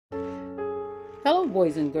Hello,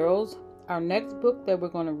 boys and girls. Our next book that we're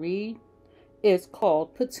going to read is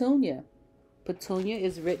called Petunia. Petunia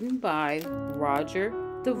is written by Roger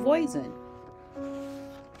Duvoisun.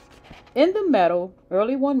 In the meadow,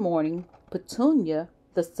 early one morning, Petunia,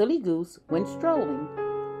 the silly goose, went strolling.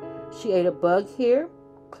 She ate a bug here,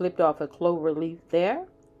 clipped off a clover leaf there,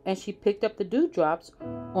 and she picked up the dewdrops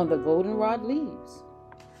on the goldenrod leaves.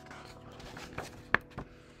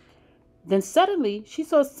 Then suddenly she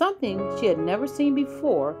saw something she had never seen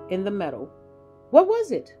before in the meadow. What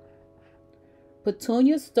was it?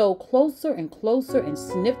 Petunia stole closer and closer and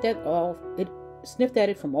sniffed at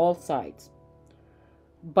it from all sides.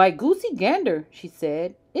 "By goosey gander," she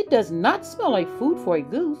said, "it does not smell like food for a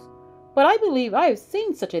goose, but I believe I have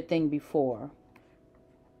seen such a thing before."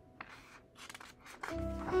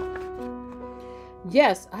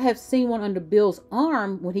 "Yes, I have seen one under Bill's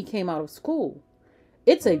arm when he came out of school.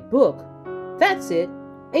 It's a book. That's it,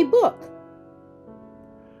 a book.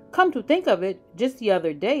 Come to think of it, just the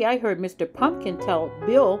other day I heard Mr. Pumpkin tell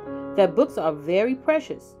Bill that books are very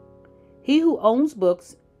precious. He who owns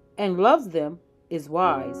books and loves them is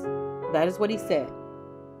wise." That is what he said.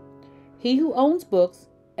 "He who owns books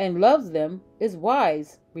and loves them is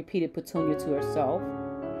wise," repeated Petunia to herself.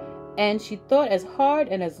 And she thought as hard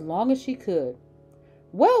and as long as she could.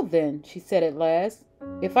 "Well then," she said at last,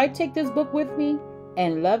 "if I take this book with me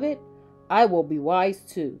and love it, I will be wise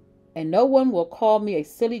too, and no one will call me a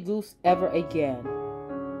silly goose ever again."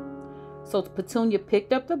 So Petunia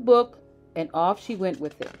picked up the book and off she went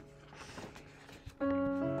with it.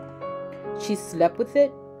 She slept with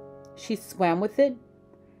it, she swam with it,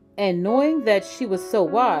 and knowing that she was so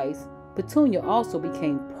wise, Petunia also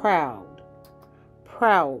became proud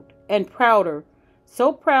and prouder,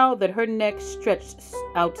 so proud that her neck stretched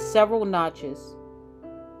out several notches.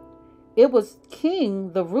 It was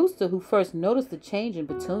King the rooster who first noticed the change in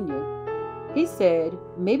Petunia. He said,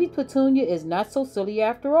 "Maybe Petunia is not so silly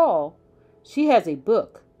after all. She has a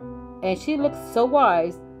book, and she looks so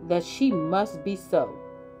wise that she must be so."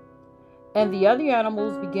 And the other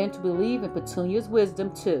animals began to believe in Petunia's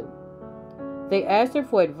wisdom too. They asked her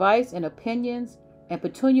for advice and opinions, and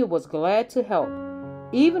Petunia was glad to help,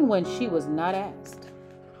 even when she was not asked.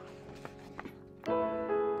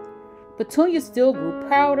 Petunia still grew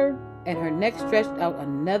prouder, and her neck stretched out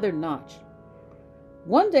another notch.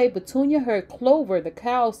 One day Petunia heard Clover the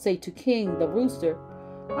cow say to King the rooster,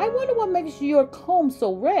 "I wonder what makes your comb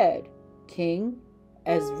so red." "King,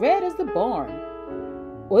 as red as the barn."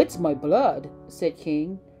 "Oh, it's my blood," said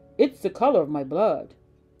King. "It's the color of my blood."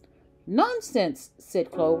 "Nonsense,"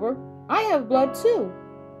 said Clover. "I have blood too,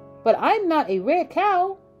 but I'm not a red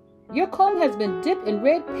cow. Your comb has been dipped in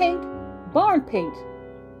red paint, barn paint.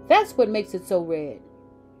 That's what makes it so red."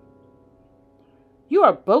 "You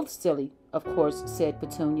are both silly, of course," said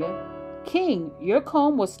Petunia. "King, your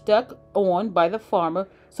comb was stuck on by the farmer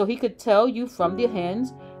so he could tell you from the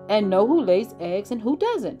hens and know who lays eggs and who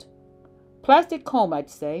doesn't. Plastic comb, I'd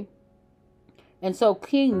say." And so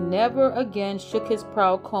King never again shook his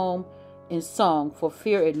proud comb in song for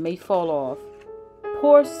fear it may fall off.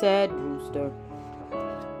 Poor sad rooster.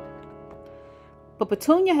 But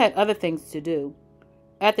Petunia had other things to do.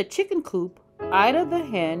 At the chicken coop, Ida the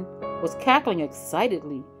hen was cackling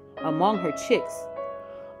excitedly among her chicks.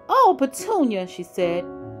 "Oh, Petunia," she said,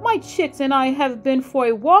 "my chicks and I have been for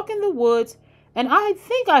a walk in the woods, and I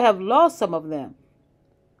think I have lost some of them.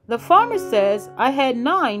 The farmer says I had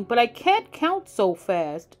 9, but I can't count so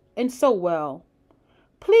fast and so well.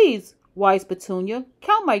 Please, wise Petunia,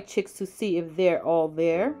 count my chicks to see if they're all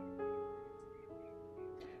there."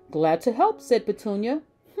 "Glad to help," said Petunia.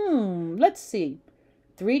 Let's see.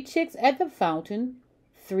 3 chicks at the fountain,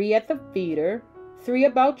 3 at the feeder, 3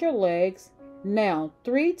 about your legs. Now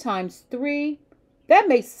 3 times 3, that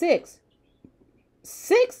makes 6.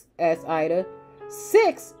 "6?" asked Ida.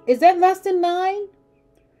 "6? Is that less than 9?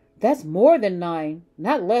 "That's more than 9,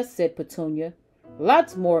 not less," said Petunia.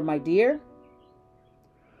 "Lots more, my dear."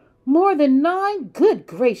 "More than 9? Good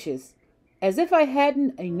gracious! As if I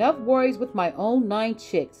hadn't enough worries with my own 9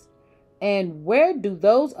 chicks. And where do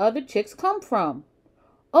those other chicks come from?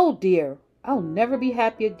 Oh dear, I'll never be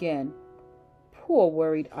happy again." Poor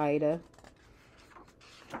worried Ida.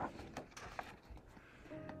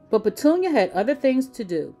 But Petunia had other things to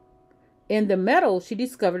do. In the meadow she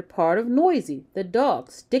discovered part of Noisy, the dog,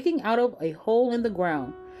 sticking out of a hole in the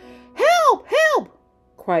ground. "Help! Help!"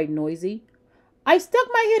 cried Noisy. "I stuck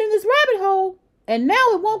my head in this rabbit hole, and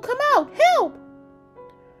now it won't come out. Help!"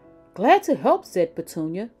 "Glad to help," said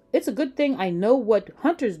Petunia. "It's a good thing I know what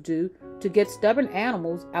hunters do to get stubborn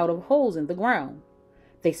animals out of holes in the ground.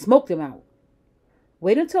 They smoke them out.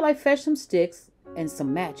 Wait until I fetch some sticks and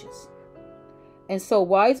some matches." And so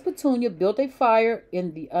wise Petunia built a fire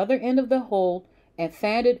in the other end of the hole and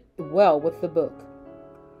fanned it well with the book.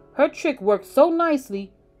 Her trick worked so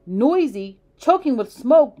nicely, Noisy, choking with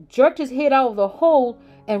smoke, jerked his head out of the hole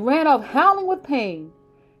and ran off howling with pain.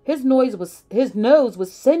 His nose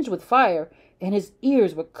was singed with fire, and his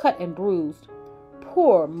ears were cut and bruised.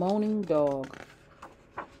 Poor moaning dog.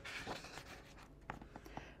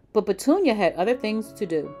 But Petunia had other things to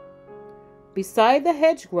do. Beside the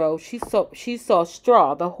hedgerow, she saw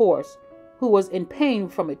Straw, the horse, who was in pain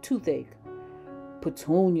from a toothache.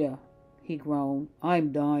 "Petunia," he groaned,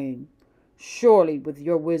 "I'm dying. Surely, with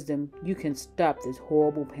your wisdom, you can stop this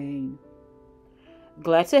horrible pain."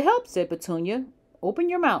 "Glad to help," said Petunia. "Open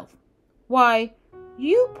your mouth." "Why,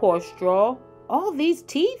 you poor Straw, all these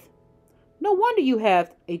teeth? No wonder you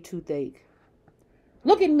have a toothache."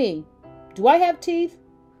 "Look at me. Do I have teeth?"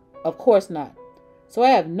 "Of course not. So I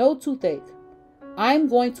have no toothache. I'm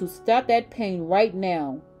going to stop that pain right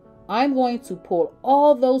now. I'm going to pull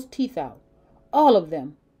all those teeth out. All of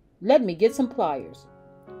them. Let me get some pliers."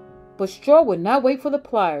 But Straw would not wait for the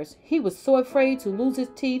pliers. He was so afraid to lose his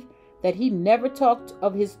teeth that he never talked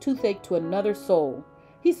of his toothache to another soul.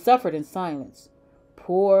 He suffered in silence.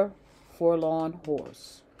 Poor, forlorn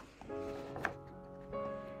horse.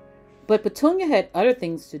 But Petunia had other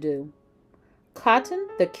things to do. Cotton,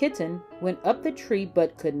 the kitten, went up the tree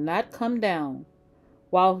but could not come down.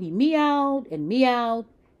 While he meowed and meowed,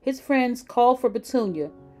 his friends called for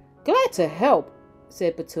Petunia. "Glad to help,"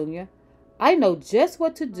 said Petunia. "I know just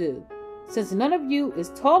what to do. Since none of you is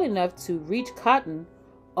tall enough to reach Cotton,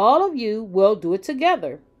 all of you will do it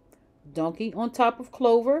together. Donkey on top of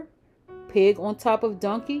Clover, pig on top of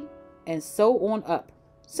Donkey, and so on up.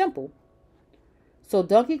 Simple." So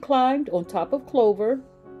Donkey climbed on top of Clover,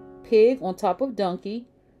 pig on top of Donkey,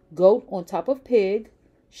 goat on top of pig,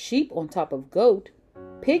 sheep on top of goat,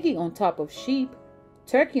 piggy on top of sheep,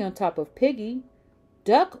 turkey on top of piggy,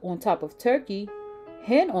 duck on top of turkey,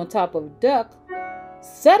 hen on top of duck.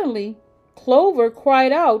 Suddenly, Clover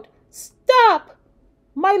cried out, "Stop!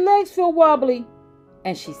 My legs feel wobbly,"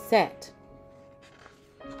 and she sat.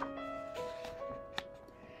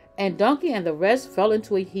 And Donkey and the rest fell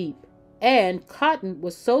into a heap, and Cotton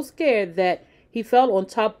was so scared that he fell on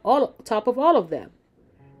top of all of them.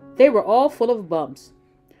 They were all full of bumps.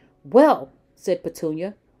 "Well," said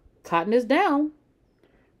Petunia, "Cotton is down."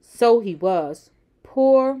 So he was.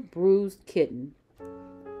 Poor bruised kitten.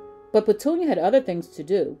 But Petunia had other things to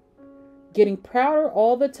do. Getting prouder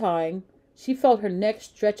all the time, she felt her neck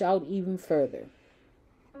stretch out even further.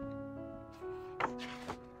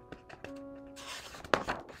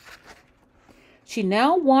 She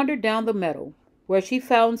now wandered down the meadow, where she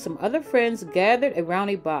found some other friends gathered around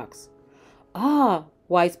a box. "Ah,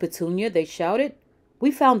 wise Petunia," they shouted.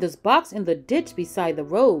 "We found this box in the ditch beside the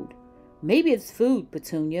road. Maybe it's food,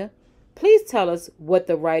 Petunia. Please tell us what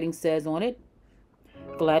the writing says on it."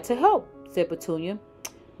 "Glad to help," said Petunia.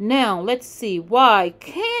 "Now, let's see. Why,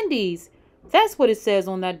 candies! That's what it says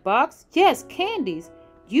on that box. Yes, candies.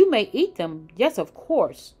 You may eat them. Yes, of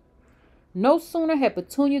course." No sooner had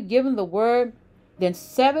Petunia given the word than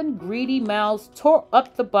 7 greedy mouths tore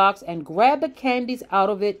up the box and grabbed the candies out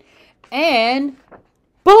of it, and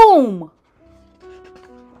boom!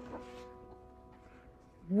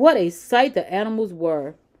 What a sight the animals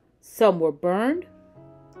were. Some were burned,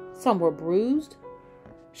 some were bruised.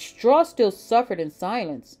 Straw still suffered in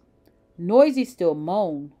silence. Noisy still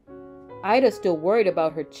moaned. Ida still worried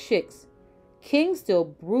about her chicks. King still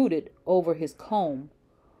brooded over his comb.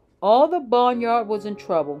 All the barnyard was in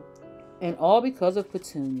trouble, and all because of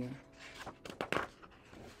Petunia.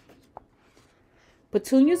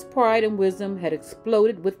 Petunia's pride and wisdom had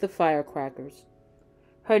exploded with the firecrackers.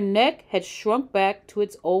 Her neck had shrunk back to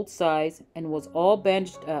its old size and was all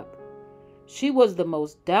bandaged up. She was the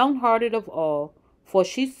most downhearted of all, for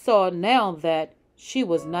she saw now that she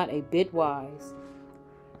was not a bit wise.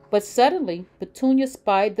 But suddenly Petunia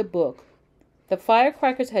spied the book. The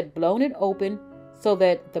firecrackers had blown it open so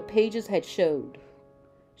that the pages had showed.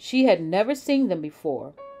 She had never seen them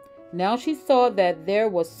before. Now she saw that there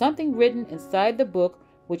was something written inside the book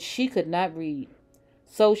which she could not read.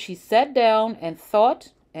 So she sat down and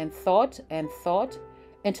thought and thought and thought,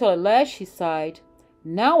 until at last she sighed,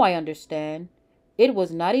 "Now I understand. It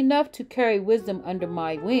was not enough to carry wisdom under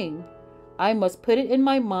my wing. I must put it in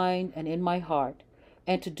my mind and in my heart.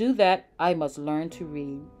 And to do that, I must learn to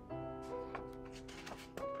read."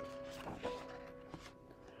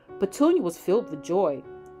 Petunia was filled with joy.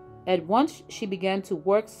 At once she began to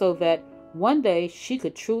work so that one day she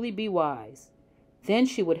could truly be wise. Then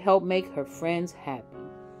she would help make her friends happy.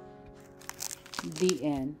 The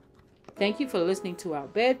end. Thank you for listening to our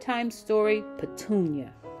bedtime story,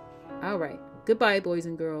 Petunia. All right. Goodbye, boys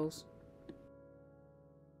and girls.